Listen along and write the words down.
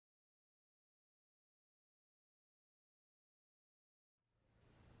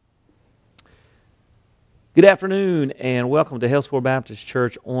Good afternoon and welcome to Hillsboro Baptist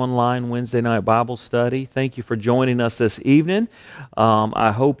Church online Wednesday night Bible study. Thank you for joining us this evening.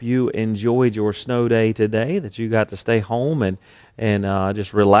 I hope you enjoyed your snow day today, that you got to stay home and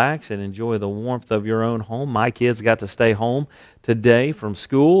just relax and enjoy the warmth of your own home. My kids got to stay home today from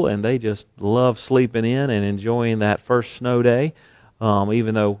school and they just love sleeping in and enjoying that first snow day.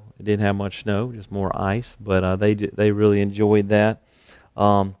 Even though it didn't have much snow, just more ice, but they really enjoyed that.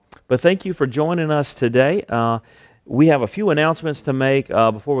 But thank you for joining us today. We have a few announcements to make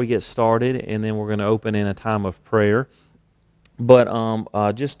before we get started, and then we're going to open in a time of prayer.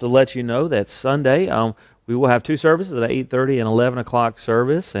 But just to let you know that Sunday we will have two services, at 8:30 and 11 o'clock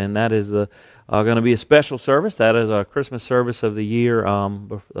service, and that is going to be a special service. That is a Christmas service of the year,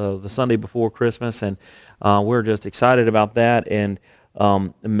 the Sunday before Christmas, and we're just excited about that. And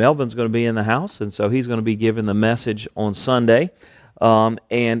Melvin's going to be in the house, and so he's going to be giving the message on Sunday. And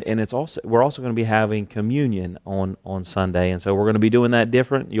it's also we're also going to be having communion on Sunday, and so we're going to be doing that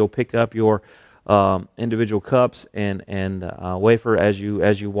different. You'll pick up your individual cups and wafer as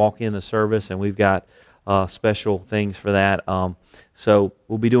you walk in the service, and we've got special things for that. So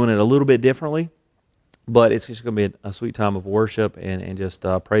we'll be doing it a little bit differently, but it's just going to be a sweet time of worship and just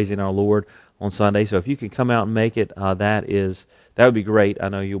praising our Lord on Sunday. So if you can come out and make it, that would be great. I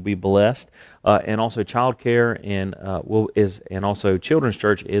know you'll be blessed. And also childcare and also children's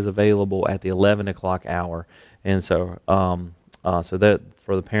church is available at the 11 o'clock hour. And so so that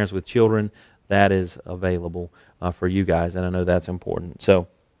for the parents with children, that is available for you guys. And I know that's important. So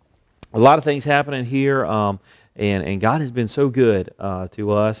a lot of things happening here. And God has been so good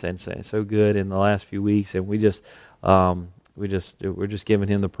to us and so good in the last few weeks. And we're just giving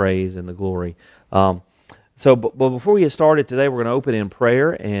Him the praise and the glory. But before we get started today, we're going to open in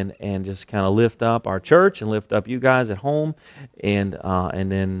prayer and just kind of lift up our church and lift up you guys at home and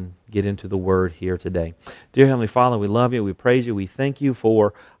then get into the Word here today. Dear Heavenly Father, we love you. We praise you. We thank you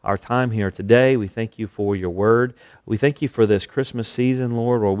for our time here today. We thank you for your Word. We thank you for this Christmas season,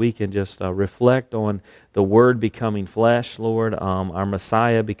 Lord, where we can just reflect on the Word becoming flesh, Lord, our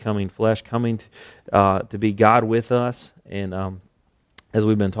Messiah becoming flesh, coming to be God with us, and as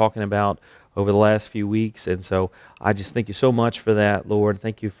we've been talking about over the last few weeks. And so I just thank you so much for that, Lord.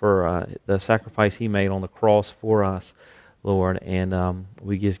 Thank you for the sacrifice He made on the cross for us, Lord. And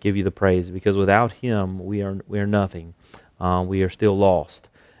we just give you the praise, because without Him, we are nothing. We are still lost,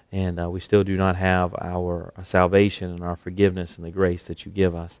 and we still do not have our salvation and our forgiveness and the grace that you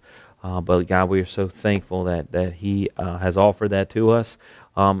give us. But God, we are so thankful that He has offered that to us.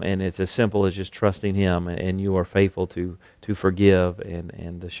 And it's as simple as just trusting Him, and you are faithful to forgive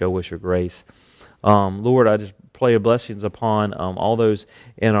and to show us your grace. Lord, I just pray your blessings upon all those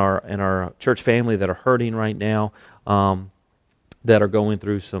in our church family that are hurting right now, that are going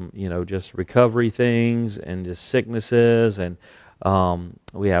through some, just recovery things and just sicknesses, and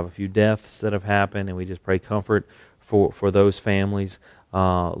we have a few deaths that have happened, and we just pray comfort for those families,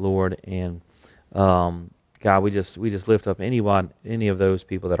 Lord. And God, we just lift up any of those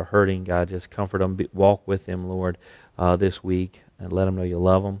people that are hurting. God, just comfort them, walk with them, Lord, this week, and let them know you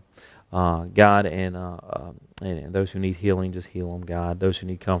love them. God, and those who need healing, just heal them, God. Those who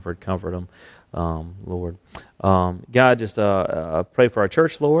need comfort them, Lord. God, just pray for our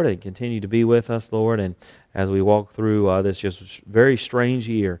church, Lord, and continue to be with us, Lord, and as we walk through this just very strange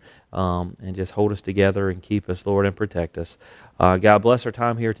year, and just hold us together and keep us, Lord, and protect us. God, bless our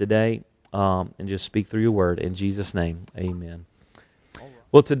time here today. And just speak through your word. In Jesus' name, amen.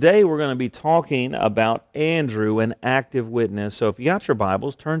 Well, today we're going to be talking about Andrew, an active witness. So if you got your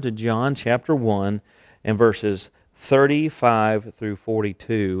Bibles, turn to John chapter 1 and verses 35 through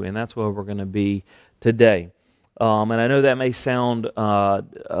 42, and that's where we're going to be today. And I know that may sound a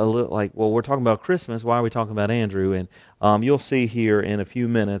little like, well, we're talking about Christmas. Why are we talking about Andrew? And you'll see here in a few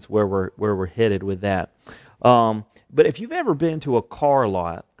minutes where we're headed with that. But if you've ever been to a car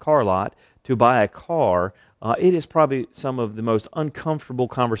lot to buy a car, it is probably some of the most uncomfortable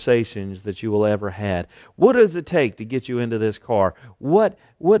conversations that you will ever had. What does it take to get you into this car?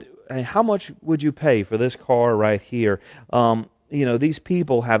 How much would you pay for this car right here? These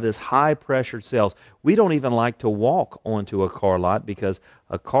people have this high-pressured sales. We don't even like to walk onto a car lot, because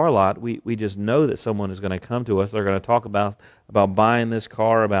a car lot, we just know that someone is going to come to us. They're going to talk about buying this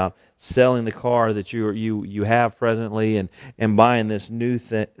car, about selling the car that you have presently, and buying this new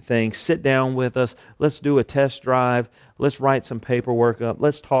thing. Sit down with us. Let's do a test drive. Let's write some paperwork up.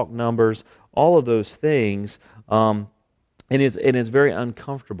 Let's talk numbers. All of those things. And it's very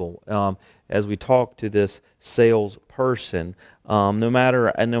uncomfortable as we talk to this salesperson. No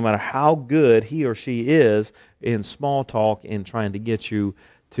matter how good he or she is in small talk and trying to get you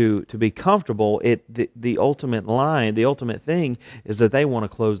to be comfortable, the ultimate line, the ultimate thing is that they want to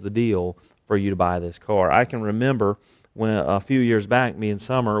close the deal for you to buy this car. I can remember when a few years back, me and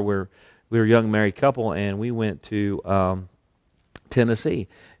Summer we were a young married couple, and we went to Tennessee,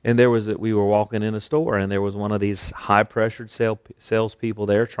 and we were walking in a store, and there was one of these high pressured salespeople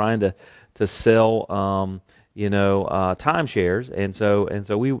there trying to sell timeshares, and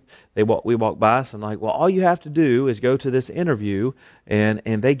so we walked by us, and like, well, all you have to do is go to this interview, and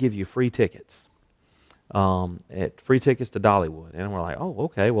they give you free tickets, free tickets to Dollywood. And we're like, oh,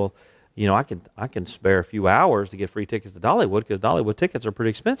 okay, well, I can spare a few hours to get free tickets to Dollywood, because Dollywood tickets are pretty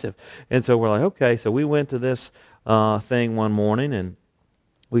expensive. And so we're like, okay. So we went to this thing one morning, and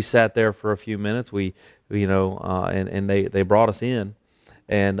we sat there for a few minutes. And they brought us in,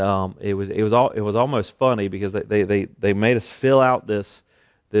 and it was almost funny, because they made us fill out this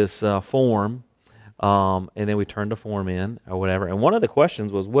form, and then we turned the form in or whatever. And one of the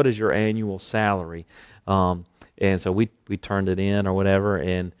questions was, what is your annual salary? And so we turned it in or whatever,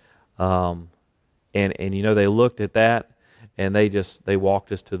 and they looked at that, and they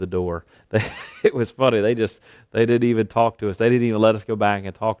walked us to the door. It was funny. They didn't even talk to us. They didn't even let us go back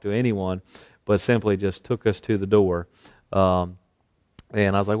and talk to anyone, but simply just took us to the door. And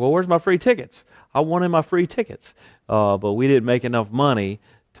I was like, well, where's my free tickets? I wanted my free tickets. But we didn't make enough money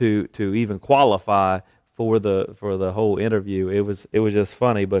to even qualify for the whole interview. It was just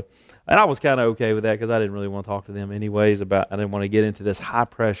funny, and I was kind of okay with that, because I didn't really want to talk to them anyways. I didn't want to get into this high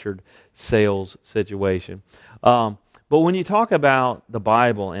pressured sales situation. But when you talk about the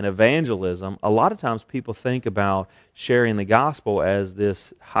Bible and evangelism, a lot of times people think about sharing the gospel as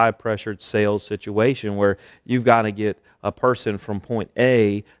this high pressured sales situation where you've got to get a person from point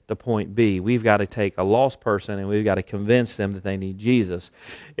A to point B. We've got to take a lost person, and we've got to convince them that they need Jesus.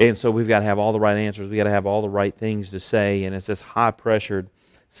 And so we've got to have all the right answers. We've got to have all the right things to say, and it's this high pressured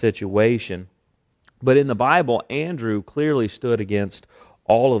situation. But in the Bible, Andrew clearly stood against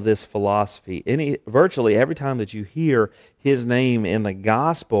all of this philosophy. Virtually every time that you hear his name in the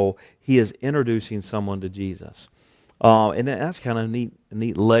gospel, he is introducing someone to Jesus. And that's kind of a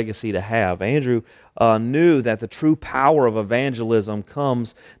neat legacy to have. Andrew knew that the true power of evangelism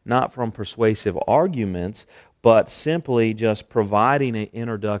comes not from persuasive arguments, but simply just providing an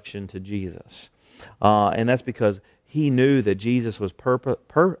introduction to Jesus. And that's because he knew that Jesus was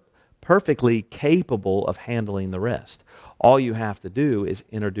perfectly capable of handling the rest. All you have to do is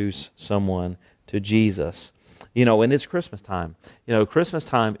introduce someone to Jesus. And it's Christmas time. Christmas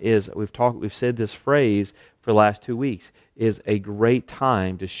time is, we've said this phrase for the last 2 weeks, is a great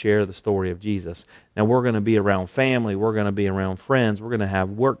time to share the story of Jesus. Now, we're going to be around family, we're going to be around friends, we're going to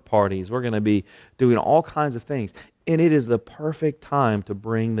have work parties, we're going to be doing all kinds of things. And it is the perfect time to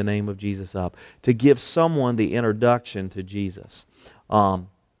bring the name of Jesus up, to give someone the introduction to Jesus. And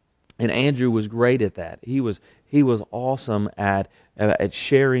Andrew was great at that. He was awesome at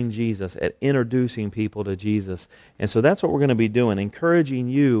sharing Jesus, at introducing people to Jesus. And so that's what we're going to be doing, encouraging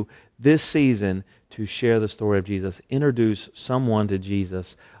you this season to share the story of Jesus, introduce someone to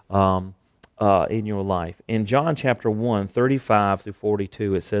Jesus in your life. In John chapter 1, 35 through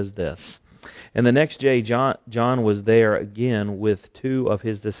 42, it says this: And the next day John was there again with two of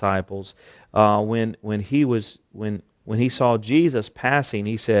his disciples. When he saw Jesus passing,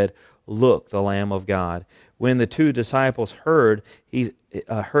 he said, "Look, the Lamb of God." When the two disciples heard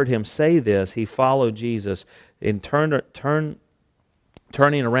him say this, he followed Jesus. And turning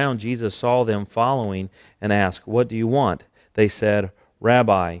around, Jesus saw them following and asked, "What do you want?" They said,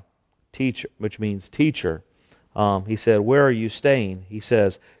 "Rabbi," teacher, which means teacher. He said, "Where are you staying?" He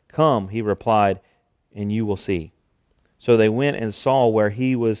says, "Come," he replied, "and you will see." So they went and saw where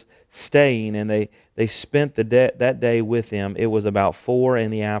he was staying, and they spent that day with him. It was about 4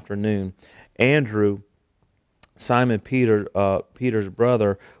 p.m. Andrew, Simon Peter's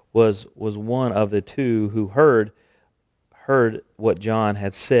brother, was one of the two who heard what John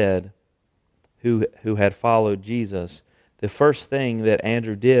had said, who had followed Jesus. The first thing that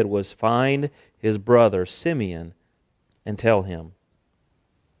Andrew did was find his brother Simeon and tell him,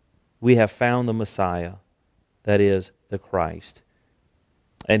 "We have found the Messiah," that is, the Christ.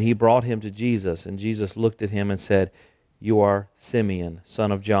 And he brought him to Jesus, and Jesus looked at him and said, "You are Simeon,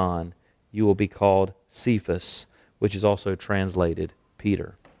 son of John. You will be called Cephas," which is also translated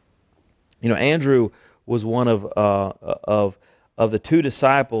Peter. Andrew was one of the two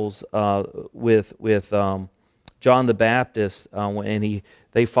disciples with John the Baptist, and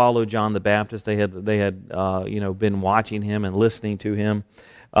they followed John the Baptist. They had been watching him and listening to him,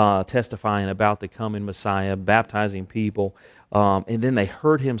 testifying about the coming Messiah, baptizing people, and then they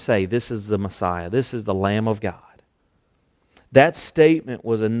heard him say, "This is the Messiah. This is the Lamb of God." That statement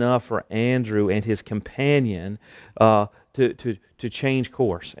was enough for Andrew and his companion to change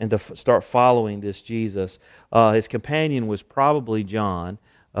course and to start following this Jesus. His companion was probably John,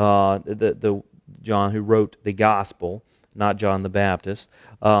 the John who wrote the gospel, not John the Baptist.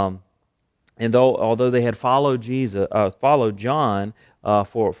 And although they had followed John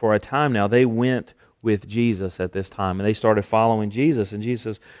for a time now, they went with Jesus at this time, and they started following Jesus. And Jesus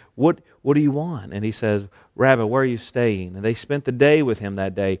says, "What do you want?" And he says, "Rabbi, where are you staying?" And they spent the day with him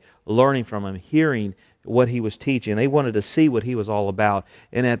that day, learning from him, hearing what he was teaching. They wanted to see what he was all about.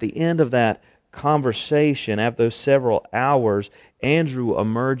 And at the end of that conversation, after those several hours, Andrew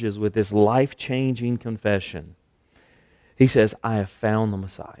emerges with this life-changing confession. He says, "I have found the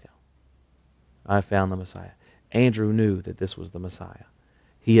Messiah. I have found the Messiah." Andrew knew that this was the Messiah.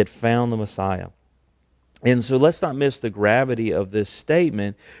 He had found the Messiah. And so let's not miss the gravity of this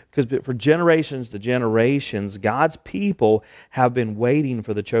statement, because for generations to generations, God's people have been waiting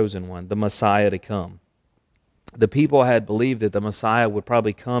for the chosen one, the Messiah, to come. The people had believed that the Messiah would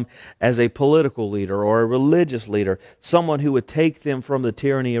probably come as a political leader or a religious leader, someone who would take them from the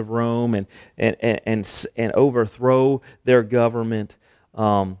tyranny of Rome and overthrow their government.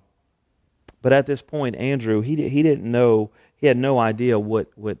 But at this point, Andrew, he didn't know, he had no idea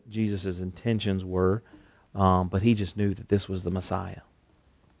what Jesus' intentions were. But he just knew that this was the Messiah.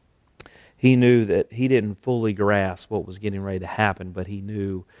 He knew that he didn't fully grasp what was getting ready to happen, but he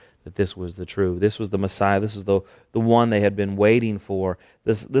knew that this was the truth. This was the Messiah. This is the one they had been waiting for.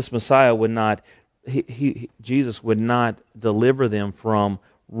 This Messiah would not, Jesus would not deliver them from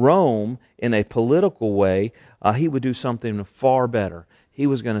Rome in a political way. He would do something far better. He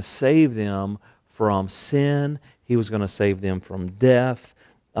was going to save them from sin. He was going to save them from death.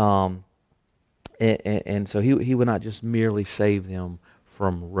 And so he would not just merely save them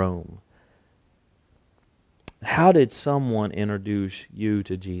from Rome. How did someone introduce you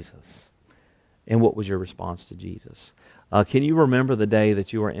to Jesus? And what was your response to Jesus? Can you remember the day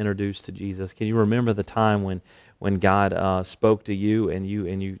that you were introduced to Jesus? Can you remember the time when God spoke to you and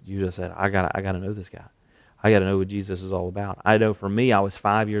you just said, I gotta know this guy. I got to know what Jesus is all about. I know for me, I was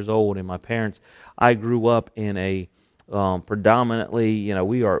 5 years old, and my parents, I grew up in a predominantly,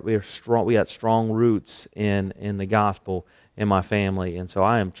 we are strong. We got strong roots in the gospel in my family, and so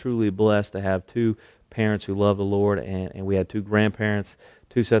I am truly blessed to have two parents who love the Lord, and we had two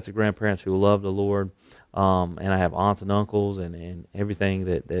sets of grandparents who love the Lord, and I have aunts and uncles and everything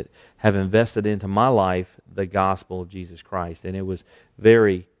that have invested into my life the gospel of Jesus Christ, and it was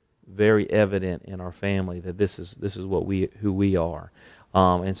very, very evident in our family that this is who we are,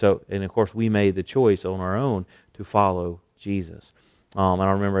 and of course we made the choice on our own to follow Jesus. And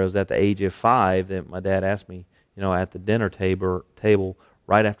I remember it was at the age of 5 that my dad asked me, at the dinner table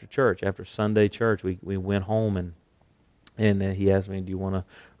right after church, after Sunday church, we went home and he asked me, "Do you want to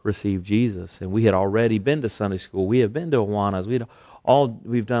receive Jesus?" And we had already been to Sunday school. We had been to Awanas.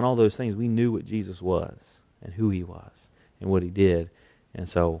 We've done all those things. We knew what Jesus was and who he was and what he did. And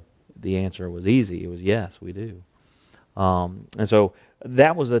so the answer was easy. It was yes, we do. And so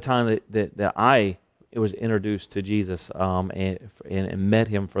that was the time that I was introduced to Jesus and met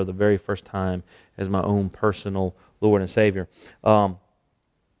him for the very first time as my own personal Lord and Savior. But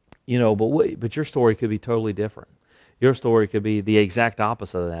your story could be totally different. Your story could be the exact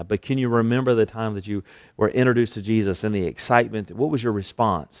opposite of that. But can you remember the time that you were introduced to Jesus and the excitement? What was your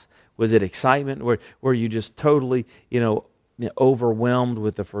response? Was it excitement? Were you just totally, overwhelmed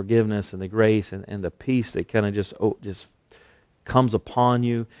with the forgiveness and the grace and the peace that kind of just comes upon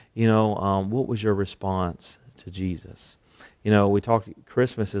you? What was your response to Jesus? We talked,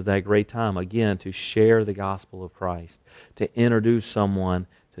 Christmas is that great time, again, to share the gospel of Christ, to introduce someone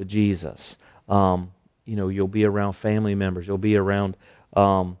to Jesus. You'll be around family members. You'll be around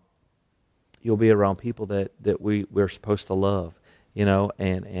people that we're supposed to love. And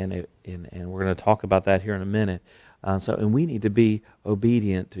we're going to talk about that here in a minute. And we need to be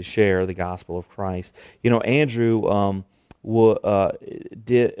obedient to share the gospel of Christ. Andrew, what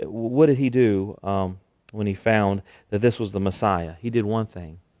did he do when he found that this was the Messiah? He did one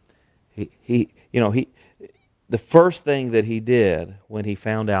thing. The first thing that he did when he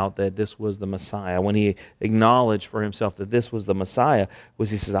found out that this was the Messiah, when he acknowledged for himself that this was the Messiah, was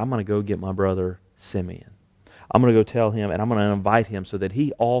he says, "I'm going to go get my brother Simeon. I'm going to go tell him, and I'm going to invite him so that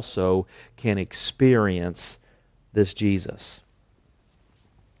he also can experience this Jesus."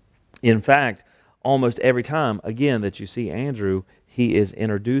 In fact, almost every time, again, that you see Andrew, he is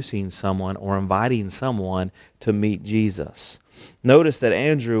introducing someone or inviting someone to meet Jesus. Notice that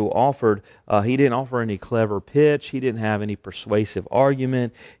Andrew he didn't offer any clever pitch. He didn't have any persuasive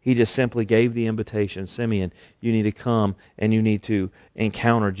argument. He just simply gave the invitation, Simeon, you need to come and you need to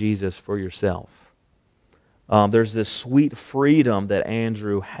encounter Jesus for yourself. There's this sweet freedom that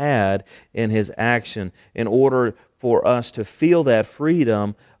Andrew had in his action. In order for us to feel that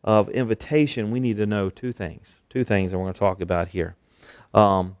freedom of invitation, we need to know two things. Two things that we're going to talk about here.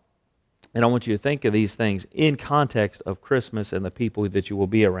 And I want you to think of these things in context of Christmas and the people that you will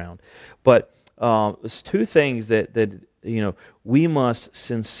be around. But it's two things that we must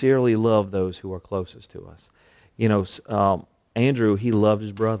sincerely love those who are closest to us. Andrew, he loved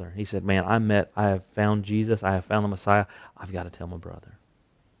his brother. He said, man, I have found Jesus, I have found the Messiah. I've got to tell my brother.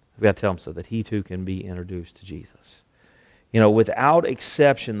 I've got to tell him so that he too can be introduced to Jesus. Without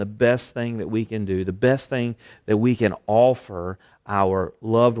exception, the best thing that we can do, the best thing that we can offer our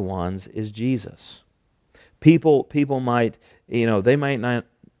loved ones is Jesus. People might, they might not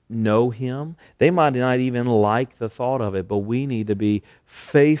know Him. They might not even like the thought of it, but we need to be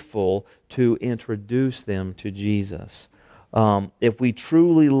faithful to introduce them to Jesus. If we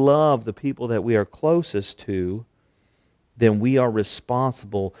truly love the people that we are closest to, then we are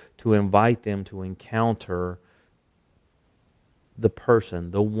responsible to invite them to encounter the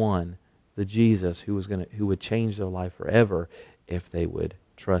person, the one, the Jesus who would change their life forever if they would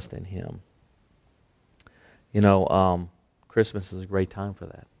trust in Him. Christmas is a great time for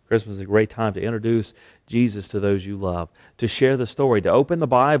that. Christmas is a great time to introduce Jesus to those you love, to share the story, to open the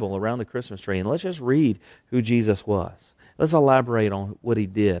Bible around the Christmas tree, and let's just read who Jesus was. Let's elaborate on what He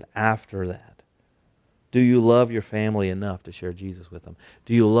did after that. Do you love your family enough to share Jesus with them?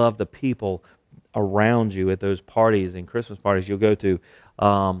 Do you love the people around you at those parties and Christmas parties you'll go to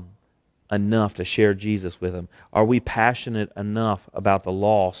enough to share Jesus with them? Are we passionate enough about the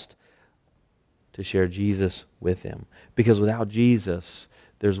lost to share Jesus with them? Because without Jesus,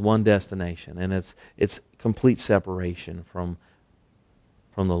 there's one destination, and it's complete separation from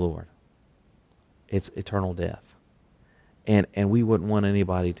the Lord. It's eternal death. And we wouldn't want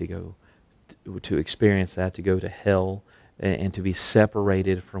anybody to go to experience that, to go to hell and to be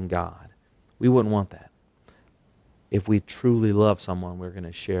separated from God. We wouldn't want that. If we truly love someone, we're going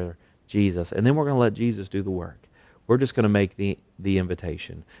to share Jesus, and then we're going to let Jesus do the work. We're just going to make the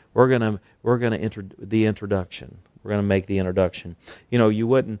invitation. We're going to the introduction. We're going to make the introduction. You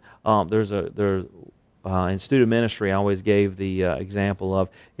wouldn't. In student ministry, I always gave the example of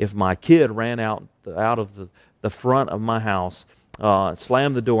if my kid ran out of the front of my house,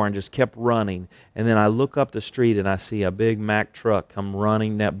 slammed the door and just kept running, and then I look up the street and I see a big Mack truck come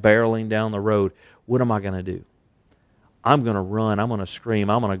running, barreling down the road. What am I going to do? I'm going to run. I'm going to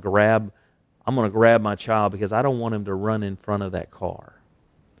scream. I'm going to grab my child because I don't want him to run in front of that car.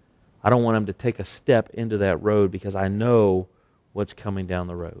 I don't want him to take a step into that road because I know what's coming down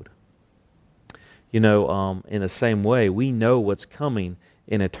the road. In the same way, we know what's coming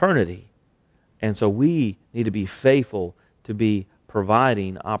in eternity, and so we need to be faithful to be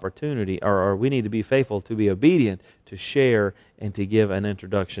providing opportunity, or we need to be faithful to be obedient to share and to give an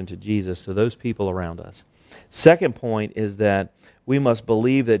introduction to Jesus to those people around us. Second point is that we must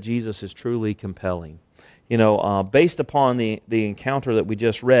believe that Jesus is truly compelling. Based upon the encounter that we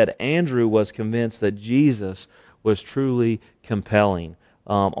just read, Andrew was convinced that Jesus was truly compelling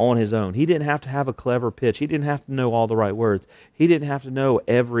on his own. He didn't have to have a clever pitch. He didn't have to know all the right words. He didn't have to know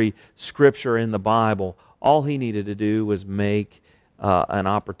every scripture in the Bible. All he needed to do was make an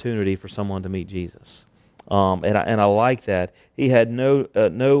opportunity for someone to meet Jesus. And I like that. He had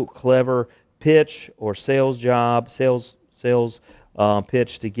no clever pitch or sales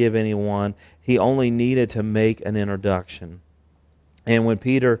pitch to give anyone. He only needed to make an introduction. And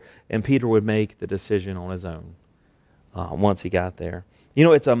Peter would make the decision on his own once he got there.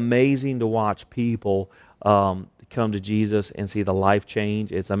 It's amazing to watch people come to Jesus and see the life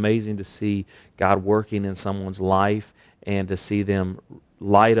change. It's amazing to see God working in someone's life and to see them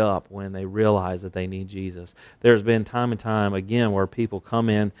light up when they realize that they need Jesus. There's been time and time again where people come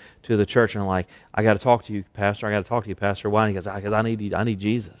in to the church and are like, I got to talk to you, Pastor. I got to talk to you, Pastor. Why? Because I need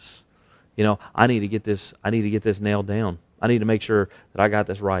Jesus. I need to get this nailed down. I need to make sure that I got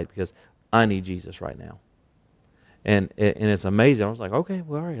this right because I need Jesus right now. And it's amazing. I was like, okay,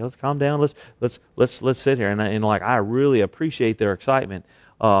 well, all right, let's calm down. Let's sit here. And I really appreciate their excitement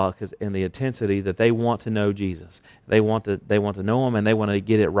and the intensity that they want to know Jesus. They want to know Him, and they want to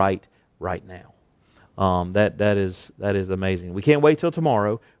get it right now. That is amazing. We can't wait till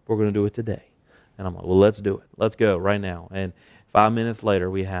tomorrow. We're going to do it today. And I'm like, well, let's do it. Let's go right now. And 5 minutes later,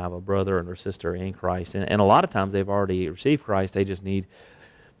 we have a brother and a sister in Christ, and a lot of times they've already received Christ. They just need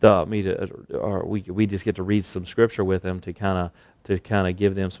we just get to read some scripture with them to kind of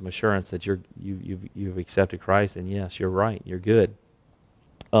give them some assurance that you've accepted Christ, and yes, you're right, you're good.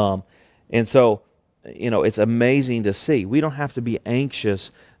 And so, it's amazing to see. We don't have to be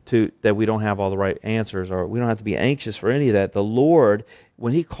anxious that we don't have all the right answers, or we don't have to be anxious for any of that. The Lord,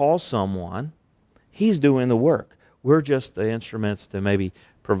 when He calls someone, He's doing the work. We're just the instruments to maybe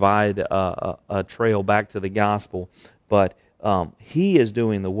provide a trail back to the gospel, but He is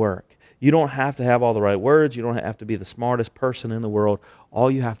doing the work. You don't have to have all the right words. You don't have to be the smartest person in the world.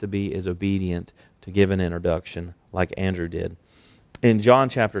 All you have to be is obedient to give an introduction like Andrew did. In John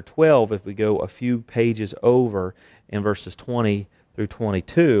chapter 12, if we go a few pages over in verses 20 through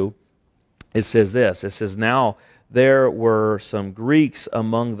 22, it says this. It says, "Now there were some Greeks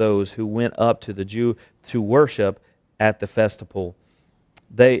among those who went up to the Jew to worship at the festival.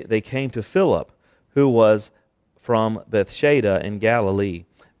 They came to Philip, who was from Bethsaida in Galilee,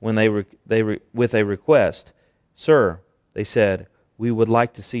 when with a request. 'Sir,' they said, 'we would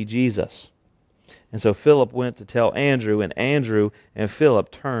like to see Jesus.' And so Philip went to tell Andrew, and Andrew and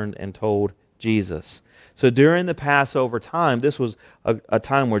Philip turned and told Jesus." So during the Passover time, this was a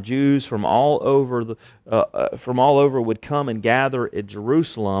time where Jews from all over would come and gather at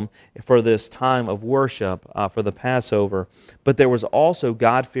Jerusalem for this time of worship for the Passover. But there was also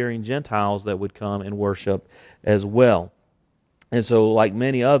God-fearing Gentiles that would come and worship as well. And so, like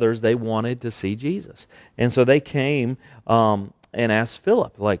many others, they wanted to see Jesus. And so they came and asked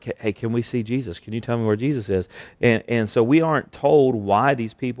Philip, like, "Hey, can we see Jesus? Can you tell me where Jesus is?" And so we aren't told why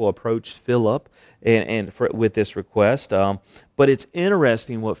these people approached Philip with this request, but it's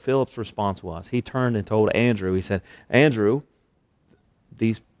interesting what Philip's response was. He turned and told Andrew. He said, "Andrew,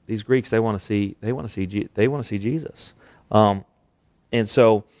 these Greeks, they want to see Jesus," and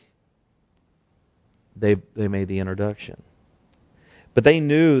so they made the introduction. But they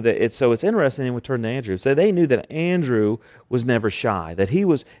knew that it's interesting. And we turn to Andrew. So they knew that Andrew was never shy. That he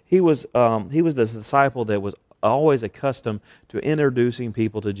was the disciple that was always accustomed to introducing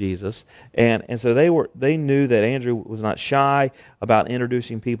people to Jesus. And so they knew that Andrew was not shy about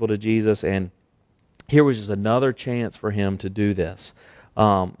introducing people to Jesus. And here was just another chance for him to do this.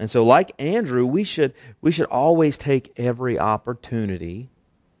 And so, like Andrew, we should always take every opportunity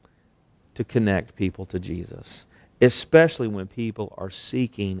to connect people to Jesus, especially when people are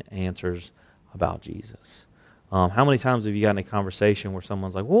seeking answers about Jesus. How many times have you gotten a conversation where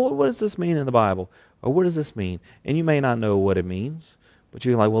someone's like, "Well, what does this mean in the Bible?" Or "What does this mean?" And you may not know what it means, but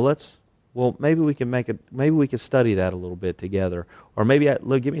you're like, maybe we can study that a little bit together. Or maybe,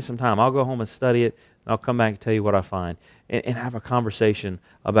 give me some time. I'll go home and study it, and I'll come back and tell you what I find, and have a conversation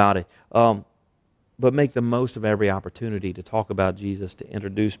about it. But make the most of every opportunity to talk about Jesus, to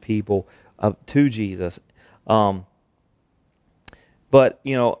introduce people to Jesus. But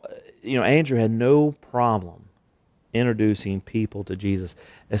Andrew had no problem introducing people to Jesus,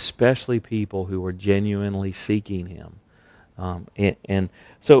 especially people who were genuinely seeking Him.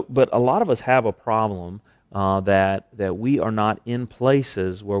 But a lot of us have a problem that we are not in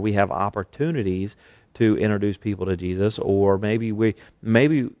places where we have opportunities to introduce people to Jesus, or maybe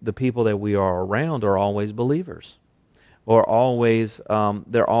the people that we are around are always believers, or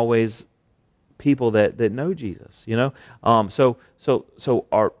they're always people that know Jesus,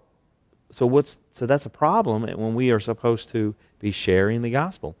 So that's a problem when we are supposed to be sharing the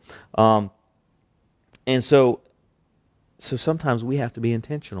gospel, and so sometimes we have to be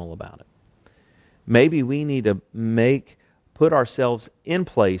intentional about it. Maybe we need to put ourselves in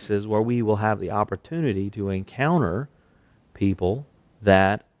places where we will have the opportunity to encounter people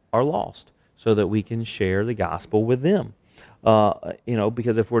that are lost, so that we can share the gospel with them.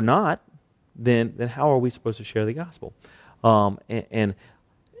 Because if we're not, then how are we supposed to share the gospel? And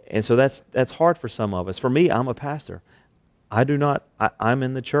so that's hard for some of us. For me, I'm a pastor. I'm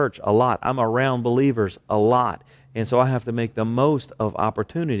in the church a lot. I'm around believers a lot. And so I have to make the most of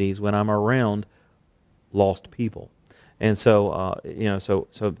opportunities when I'm around lost people. And so,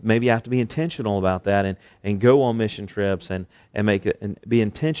 so maybe I have to be intentional about that, and go on mission trips, and be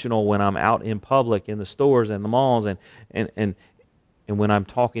intentional when I'm out in public, in the stores and the malls, and when I'm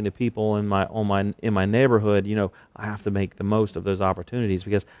talking to people in my neighborhood. I have to make the most of those opportunities,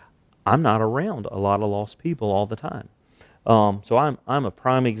 because I'm not around a lot of lost people all the time. So I'm a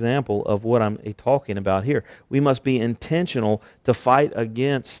prime example of what I'm talking about here. We must be intentional to fight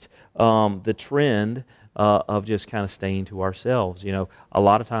against the trend of just kind of staying to ourselves. A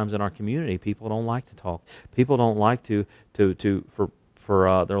lot of times in our community, people don't like to talk. People don't like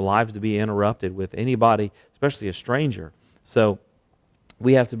for their lives to be interrupted with anybody, especially a stranger. So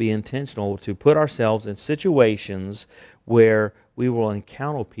we have to be intentional to put ourselves in situations where we will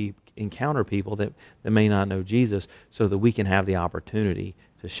encounter people that may not know Jesus, so that we can have the opportunity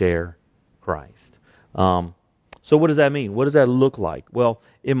to share Christ. So what does that mean? What does that look like? Well,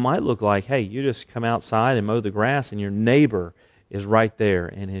 it might look like, hey, you just come outside and mow the grass and your neighbor is right there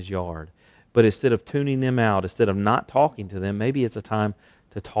in his yard. But instead of tuning them out, instead of not talking to them, maybe it's a time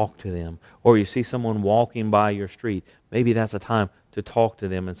to talk to them. Or you see someone walking by your street, maybe that's a time to talk to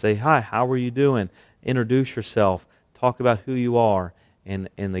them and say, hi, how are you doing? Introduce yourself. Talk about who you are and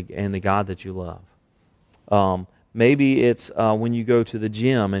the God that you love. Maybe it's when you go to the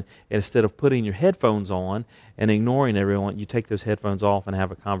gym and instead of putting your headphones on and ignoring everyone, you take those headphones off and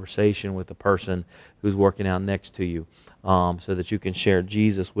have a conversation with the person who's working out next to you, so that you can share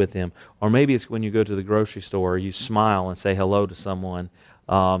Jesus with them. Or maybe it's when you go to the grocery store, you smile and say hello to someone,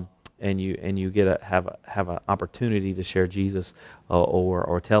 and you get have an opportunity to share Jesus,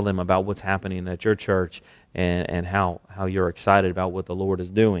 or tell them about what's happening at your church and how you're excited about what the Lord is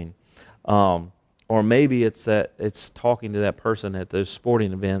doing. Or maybe it's talking to that person at those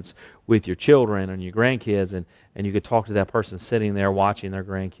sporting events with your children and your grandkids, and you could talk to that person sitting there watching their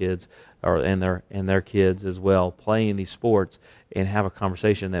grandkids and their kids as well playing these sports, and have a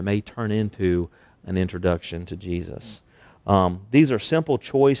conversation that may turn into an introduction to Jesus. These are simple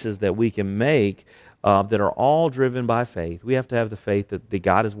choices that we can make that are all driven by faith. We have to have the faith that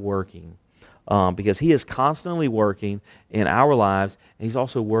God is working. Because He is constantly working in our lives, and He's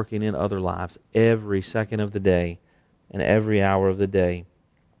also working in other lives every second of the day and every hour of the day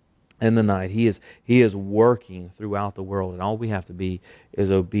and the night. He is working throughout the world, and all we have to be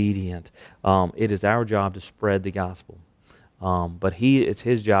is obedient. It is our job to spread the gospel, but it's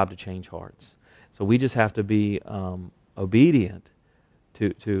His job to change hearts. So we just have to be obedient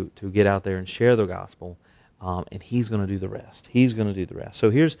to get out there and share the gospel. And He's going to do the rest. He's going to do the rest. So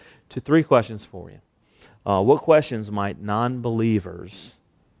here's 3 questions for you. What questions might non-believers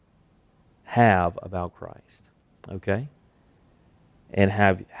have about Christ? Okay? And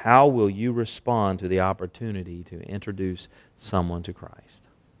how will you respond to the opportunity to introduce someone to Christ?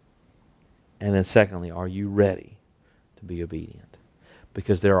 And then secondly, are you ready to be obedient?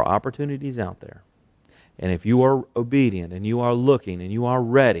 Because there are opportunities out there. And if you are obedient and you are looking and you are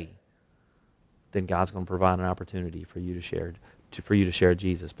ready, then God's going to provide an opportunity for you to share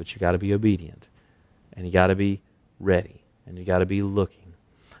Jesus. But you got to be obedient, and you got to be ready, and you got to be looking,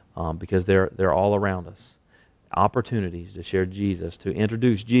 because they're all around us. Opportunities to share Jesus, to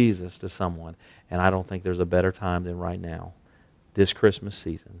introduce Jesus to someone, and I don't think there's a better time than right now, this Christmas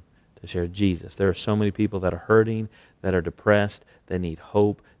season, to share Jesus. There are so many people that are hurting, that are depressed, that need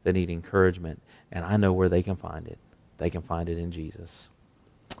hope, that need encouragement, and I know where they can find it. They can find it in Jesus.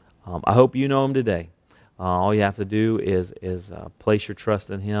 I hope you know Him today. All you have to do is place your trust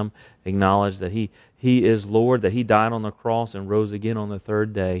in Him, acknowledge that He is Lord, that He died on the cross and rose again on the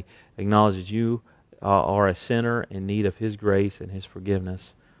 3rd day, acknowledge that you are a sinner in need of His grace and His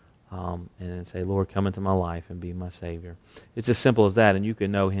forgiveness, and say, Lord, come into my life and be my Savior. It's as simple as that, and you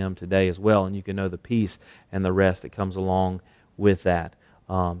can know Him today as well, and you can know the peace and the rest that comes along with that.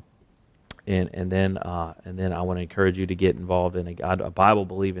 And then I want to encourage you to get involved in a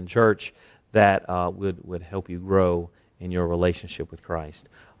Bible-believing church that would help you grow in your relationship with Christ.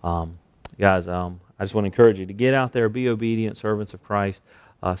 Guys, I just want to encourage you to get out there, be obedient servants of Christ.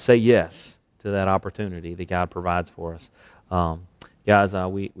 Say yes to that opportunity that God provides for us. Guys, I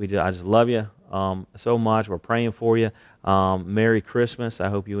just love you so much. We're praying for you. Merry Christmas. I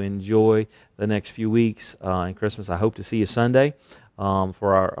hope you enjoy the next few weeks in Christmas. I hope to see you Sunday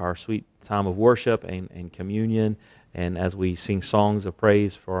for our sweet time of worship and communion, and as we sing songs of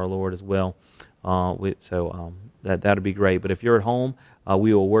praise for our Lord as well. That'd be great. But if you're at home,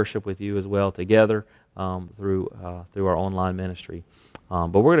 we will worship with you as well together through our online ministry. But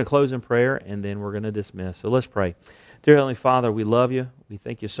we're going to close in prayer, and then we're going to dismiss. So let's pray. Dear Heavenly Father, we love you. We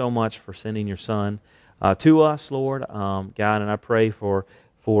thank you so much for sending your Son to us, Lord, God, and I pray for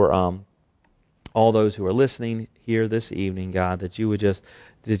all those who are listening here this evening, God, that you would just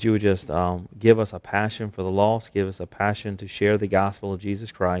give us a passion for the lost, give us a passion to share the gospel of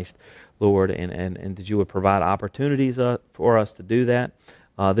Jesus Christ, Lord, and that you would provide opportunities for us to do that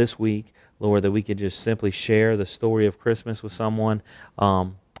this week, Lord, that we could just simply share the story of Christmas with someone,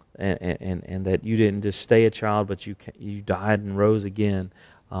 and that you didn't just stay a child, but you died and rose again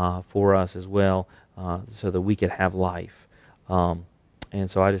for us as well, so that we could have life. And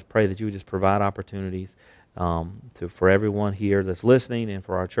so I just pray that you would just provide opportunities for everyone here that's listening, and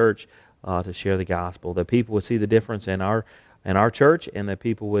for our church to share the gospel, that people would see the difference in our in our church, and that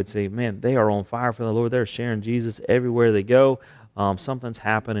people would say, man, they are on fire for the Lord. They're sharing Jesus everywhere they go. Something's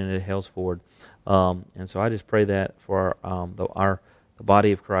happening at Hellsford. And so I just pray that for the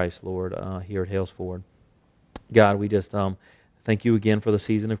body of Christ, Lord, here at Hellsford. God, we just thank you again for the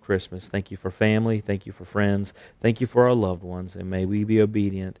season of Christmas. Thank you for family. Thank you for friends. Thank you for our loved ones. And may we be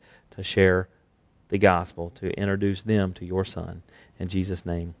obedient to share the gospel, to introduce them to your Son. In Jesus'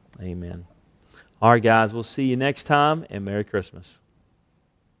 name, amen. All right, guys, we'll see you next time, and Merry Christmas.